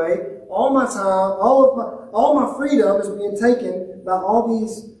life away, all my time, all my freedom is being taken by all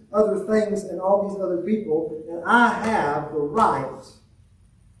these other things and all these other people, and I have the right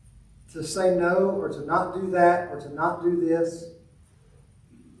to say no, or to not do that, or to not do this.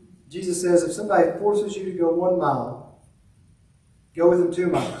 Jesus says if somebody forces you to go 1 mile, go with them 2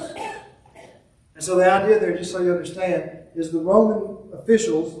 miles. And so the idea there, just so you understand, is the Roman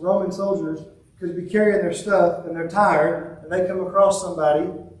officials, Roman soldiers, could be carrying their stuff and they're tired, and they come across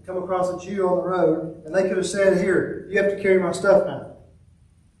a Jew on the road, and they could have said, here, you have to carry my stuff now.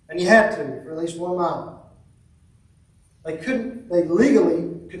 And you had to for at least 1 mile. They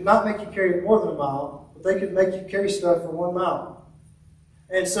legally could not make you carry it more than 1 mile, but they could make you carry stuff for 1 mile.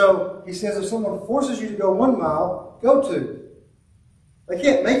 And so he says if someone forces you to go 1 mile, go 2. They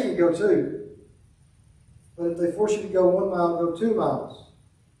can't make you go 2. But if they force you to go 1 mile, go 2 miles.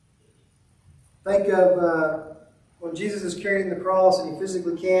 Think of when Jesus is carrying the cross and he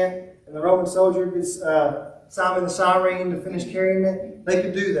physically can't, and the Roman soldier gets Simon the Cyrene to finish carrying it. They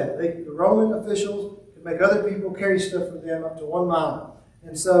could do that. The Roman officials could make other people carry stuff for them up to 1 mile.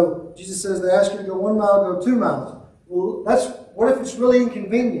 And so Jesus says they ask you to go 1 mile, go 2 miles. Well, what if it's really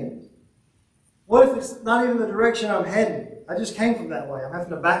inconvenient? What if it's not even the direction I'm heading? I just came from that way. I'm having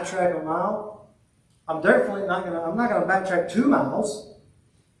to backtrack 1 mile. I'm not going to backtrack 2 miles.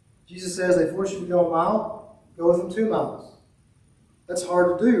 Jesus says they force you to go 1 mile, go with them 2 miles. That's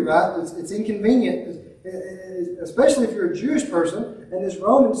hard to do, right? It's inconvenient, especially if you're a Jewish person, and this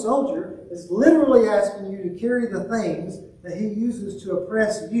Roman soldier is literally asking you to carry the things that he uses to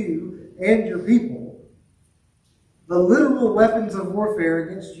oppress you and your people. The literal weapons of warfare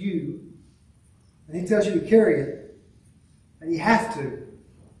against you. And he tells you to carry it. And you have to,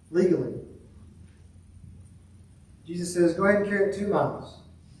 legally. Jesus says, go ahead and carry it 2 miles.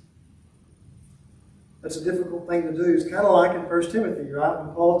 That's a difficult thing to do. It's kind of like in 1 Timothy, right?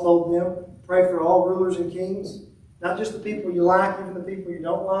 When Paul told them, pray for all rulers and kings. Not just the people you like, even the people you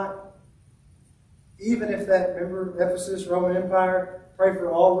don't like. Even if remember Ephesus, Roman Empire, pray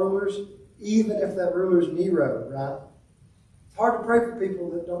for all rulers. Even if that ruler's Nero, right? It's hard to pray for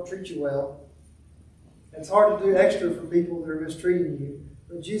people that don't treat you well. It's hard to do extra for people that are mistreating you.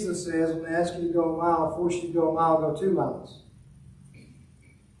 But Jesus says, when they ask you to go 1 mile, force you to go 1 mile, go 2 miles.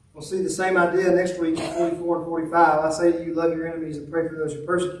 We'll see the same idea next week in 44 and 45. I say to you, love your enemies and pray for those who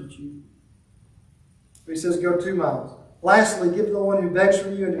persecute you. But he says, go 2 miles. Lastly, give to the one who begs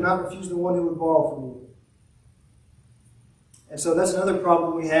from you and do not refuse the one who would borrow from you. And so that's another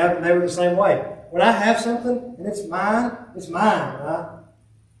problem we have, and they were the same way. When I have something and it's mine, right?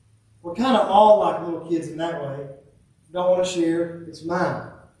 We're kind of all like little kids in that way. Don't want to share, it's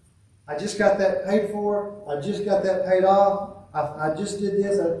mine. I just got that paid for, I just got that paid off, I just did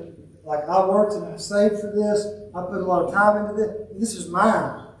this, I worked and I saved for this, I put a lot of time into this, this is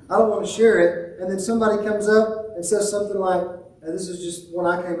mine. I don't want to share it, and then somebody comes up and says something like, and this is just one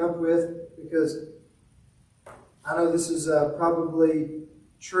I came up with because I know this is probably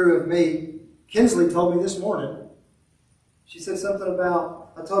true of me. Kinsley told me this morning, she said something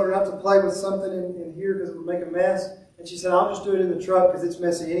about, I told her not to play with something in here because it would make a mess. And she said, I'll just do it in the truck because it's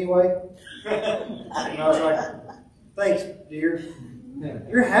messy anyway. And I was like, thanks, dear.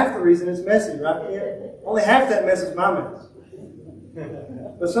 You're half the reason it's messy, right? Yeah. Only half that mess is my mess.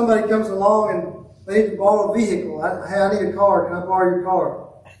 But somebody comes along and they need to borrow a vehicle. Hey, I need a car. Can I borrow your car?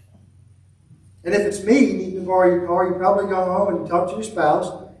 And if it's me needing to borrow your car, you probably go home and you talk to your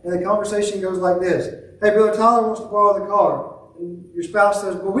spouse, and the conversation goes like this. Hey, Brother Tyler wants to borrow the car. And your spouse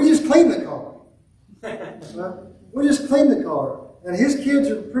says, well, we just cleaned the car. Right? We just cleaned the car. And his kids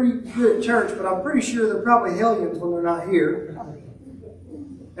are pretty good at church, but I'm pretty sure they're probably hellions when they're not here.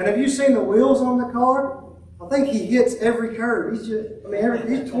 And have you seen the wheels on the car? I think he hits every curve. He's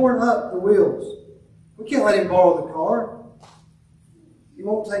torn up the wheels. We can't let him borrow the car. He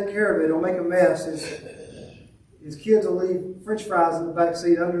won't take care of it. It'll make a mess. His kids will leave French fries in the back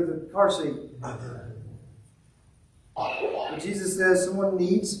seat under the car seat. But Jesus says someone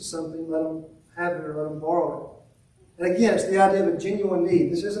needs something, let them have it or let them borrow it. And again, it's the idea of a genuine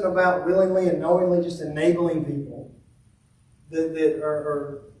need. This isn't about willingly and knowingly just enabling people that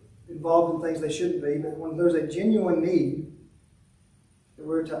are involved in things they shouldn't be. But when there's a genuine need, that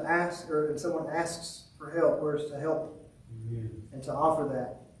we're to ask, or if someone asks for help, we're to help and to offer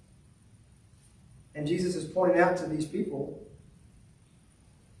that. And Jesus is pointing out to these people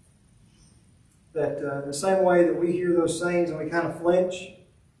that the same way that we hear those sayings and we kind of flinch,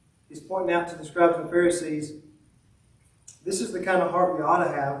 he's pointing out to the scribes and Pharisees, this is the kind of heart you ought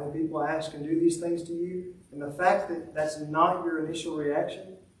to have when people ask and do these things to you. And the fact that that's not your initial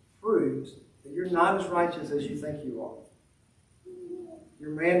reaction proves that you're not as righteous as you think you are. Your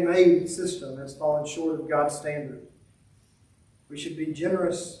man-made system has fallen short of God's standard. We should be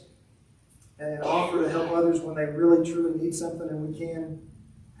generous and offer to help others when they really truly need something and we can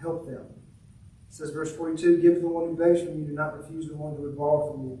help them. It says, verse 42, give to the one who begs from you, do not refuse the one who would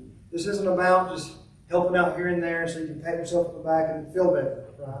borrow from you. This isn't about just helping out here and there so you can pat yourself on the back and feel better,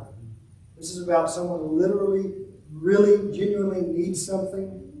 right? This is about someone who literally, really, genuinely needs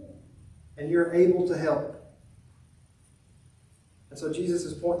something and you're able to help. And so Jesus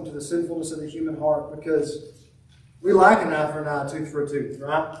is pointing to the sinfulness of the human heart because we like an eye for an eye, tooth for a tooth,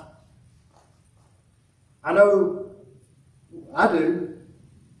 right? I know I do.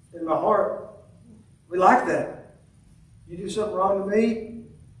 In my heart, we like that. You do something wrong to me,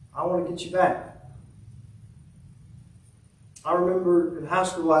 I want to get you back. I remember in high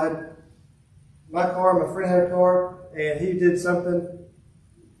school, I had my car, my friend had a car, and he did something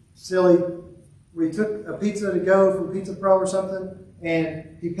silly. We took a pizza to go from Pizza Pro or something,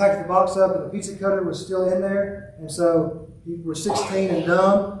 and he packed the box up, and the pizza cutter was still in there. And so we were 16 and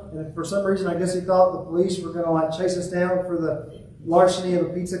dumb, and for some reason, I guess he thought the police were going to chase us down for the larceny of a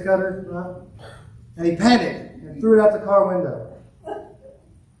pizza cutter, right? And he panicked and threw it out the car window.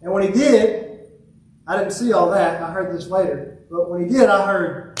 And when he did, I didn't see all that. I heard this later. But when he did, I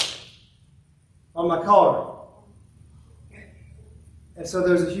heard on my car. And so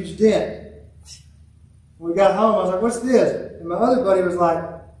there's a huge dent. When we got home, I was like, what's this? And my other buddy was like,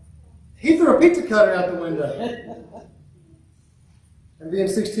 he threw a pizza cutter out the window. And being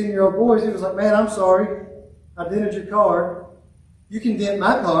 16-year-old boys, he was like, man, I'm sorry. I dented your car. You can dent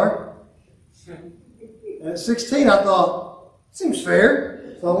my car. And at 16, I thought, seems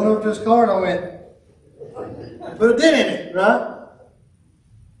fair. So I went over to his car and I went, put a dent in it, right?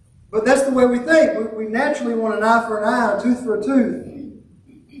 But that's the way we think. We naturally want an eye for an eye, a tooth for a tooth.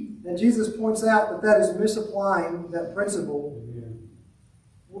 And Jesus points out that that is misapplying that principle.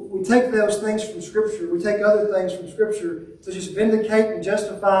 We take those things from Scripture. We take other things from Scripture to just vindicate and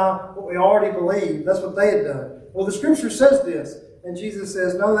justify what we already believe. That's what they had done. Well, the Scripture says this. And Jesus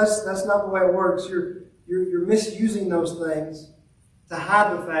says, no, that's not the way it works. You're misusing those things to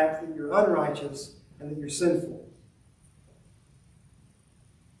hide the fact that you're unrighteous and that you're sinful.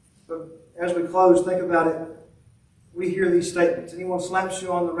 But as we close, think about it. we hear these statements. Anyone slaps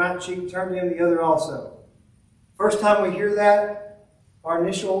you on the right cheek, turn to him the other also. First time we hear that, our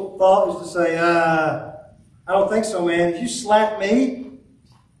initial thought is to say, I don't think so, man. If you slap me,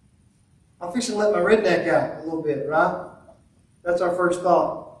 I'm fixing to let my redneck out a little bit, right? That's our first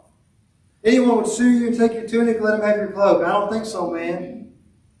thought. Anyone would sue you and take your tunic, let him have your cloak. I don't think so, man.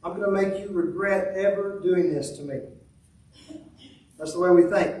 I'm going to make you regret ever doing this to me. That's the way we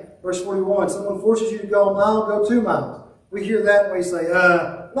think. Verse 41, someone forces you to go a mile, go 2 miles. We hear that and we say,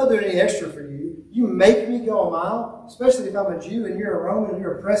 I'm not doing any extra for you. You make me go a mile, especially if I'm a Jew and you're a Roman and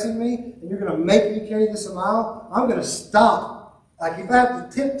you're oppressing me and you're going to make me carry this a mile. I'm going to stop. Like if I have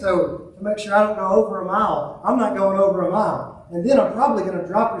to tiptoe to make sure I don't go over a mile, I'm not going over a mile. And then I'm probably going to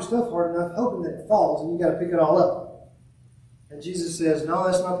drop your stuff hard enough, hoping that it falls and you got to pick it all up. And Jesus says, no,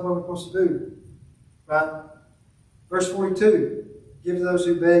 that's not the way we're supposed to do. Right? Verse 42, give to those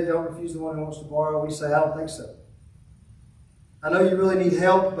who beg, don't refuse the one who wants to borrow. We say, I don't think so. I know you really need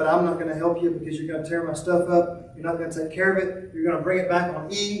help, but I'm not going to help you because you're going to tear my stuff up. You're not going to take care of it. You're going to bring it back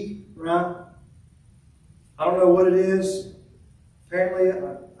on E, right? I don't know what it is. Apparently,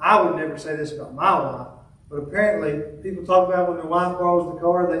 I would never say this about my wife, but apparently people talk about when their wife borrows the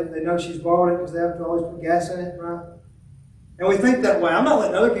car, they know she's borrowed it because they have to always put gas in it, right? And we think that way. I'm not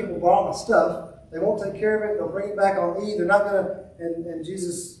letting other people borrow my stuff. They won't take care of it. They'll bring it back on E. They're not going to, and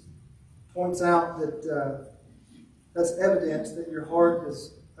Jesus points out that that's evidence that your heart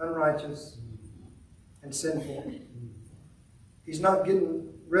is unrighteous and sinful. He's not getting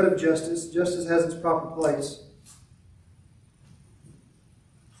rid of justice. Justice has its proper place.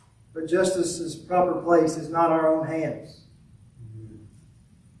 But justice's proper place is not our own hands.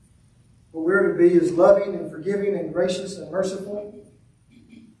 What we're to be is loving and forgiving and gracious and merciful,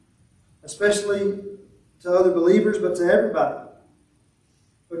 especially to other believers, but to everybody.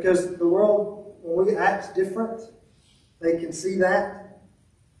 Because the world, when we act different, they can see that.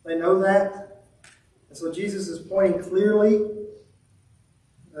 They know that. And so Jesus is pointing clearly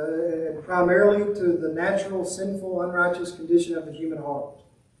and primarily to the natural, sinful, unrighteous condition of the human heart.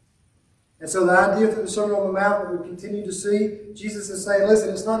 And so the idea through the Sermon on the Mount that we continue to see, Jesus is saying,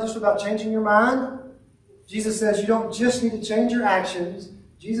 listen, it's not just about changing your mind. Jesus says you don't just need to change your actions.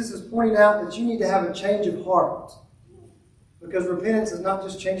 Jesus is pointing out that you need to have a change of heart. Because repentance is not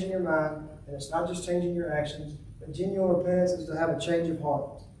just changing your mind, and it's not just changing your actions, but genuine repentance is to have a change of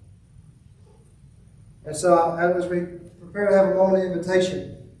heart. And so as we prepare to have a moment of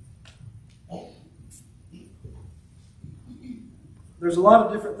invitation, there's a lot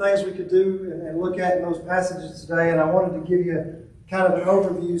of different things we could do and look at in those passages today, and I wanted to give you kind of an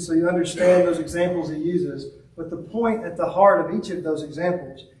overview so you understand those examples he uses. But the point at the heart of each of those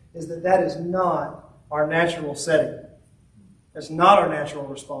examples is that that is not our natural setting. It's not our natural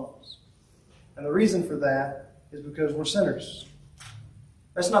response. And the reason for that is because we're sinners.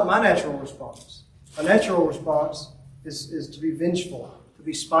 That's not my natural response. A natural response is to be vengeful, to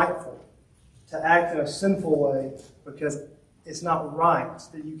be spiteful, to act in a sinful way because it's not right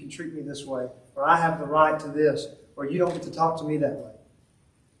that you can treat me this way, or I have the right to this, or you don't get to talk to me that way.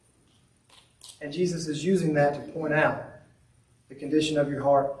 And Jesus is using that to point out the condition of your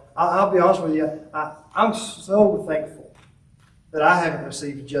heart. I'll be honest with you, I'm so thankful that I haven't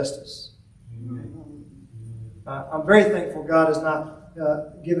received justice. I'm very thankful God has not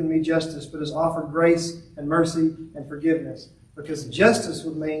given me justice, but has offered grace and mercy and forgiveness. Because justice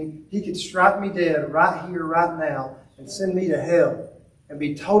would mean He could strike me dead right here, right now, and send me to hell and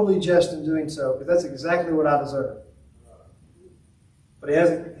be totally just in doing so, because that's exactly what I deserve. But He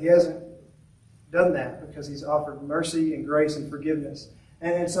hasn't done that because He's offered mercy and grace and forgiveness.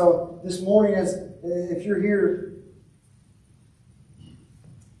 And so this morning, if you're here,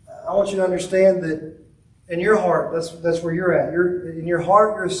 I want you to understand that in your heart, that's where you're at. In your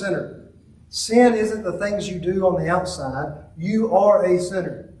heart, you're a sinner. Sin isn't the things you do on the outside. You are a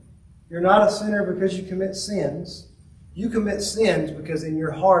sinner. You're not a sinner because you commit sins. You commit sins because in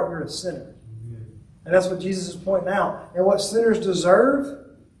your heart you're a sinner. And that's what Jesus is pointing out. And what sinners deserve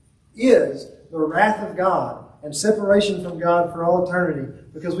is the wrath of God and separation from God for all eternity,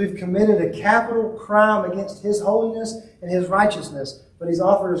 because we've committed a capital crime against His holiness and His righteousness. But He's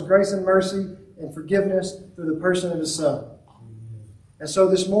offered us grace and mercy and forgiveness through the person of His Son. And so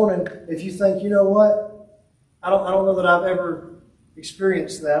this morning, if you think, you know what, I don't know that I've ever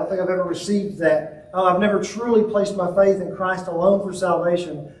experienced that. I don't think I've ever received that. I've never truly placed my faith in Christ alone for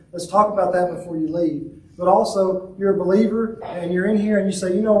salvation. Let's talk about that before you leave. But also, you're a believer and you're in here and you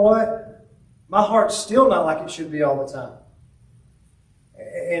say, you know what, my heart's still not like it should be all the time.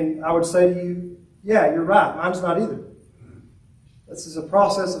 And I would say to you, yeah, you're right. Mine's not either. This is a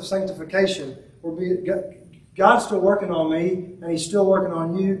process of sanctification. God's still working on me, and He's still working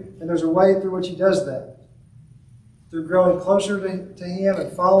on you, and there's a way through which He does that. Through growing closer to Him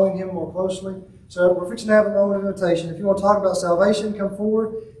and following Him more closely. So we're fixing to have a moment of invitation. If you want to talk about salvation, come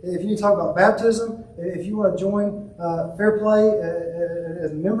forward. If you need to talk about baptism, if you want to join Fairplay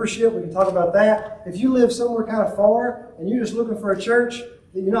as a membership, we can talk about that. If you live somewhere kind of far and you're just looking for a church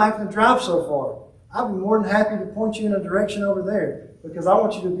that you're not having to drive so far, I'd be more than happy to point you in a direction over there, because I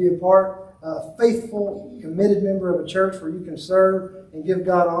want you to be a faithful, committed member of a church where you can serve and give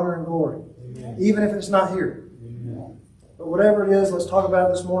God honor and glory, even if it's not here. But whatever it is, let's talk about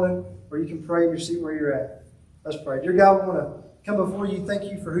it this morning, or you can pray in your seat where you're at. Let's pray. Dear God, we want to come before you, thank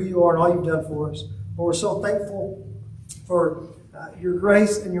you for who you are and all you've done for us. Lord, we're so thankful for your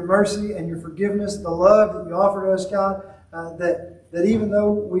grace and your mercy and your forgiveness, the love that you offer to us, God, that even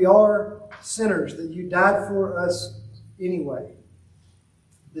though we are sinners, that you died for us anyway,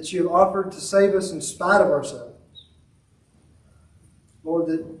 that you have offered to save us in spite of ourselves. Lord,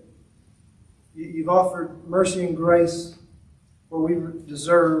 that you've offered mercy and grace where we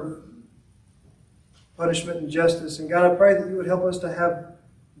deserve punishment and justice. And God, I pray that you would help us to have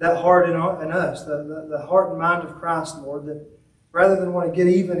that heart in us, the heart and mind of Christ, Lord, that rather than want to get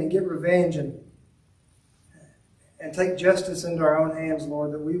even and get revenge and take justice into our own hands,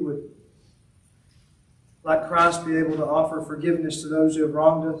 Lord, that we would, like Christ, be able to offer forgiveness to those who have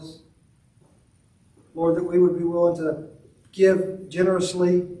wronged us. Lord, that we would be willing to give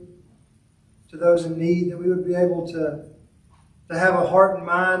generously to those in need, that we would be able to have a heart and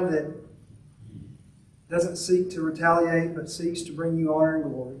mind that doesn't seek to retaliate, but seeks to bring you honor and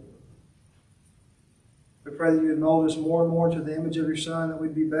glory. We pray that you would mold us more and more to the image of your Son, that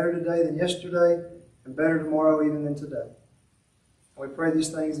we'd be better today than yesterday, and better tomorrow even than today. And we pray these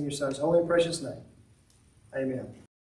things in your Son's holy and precious name. Amen.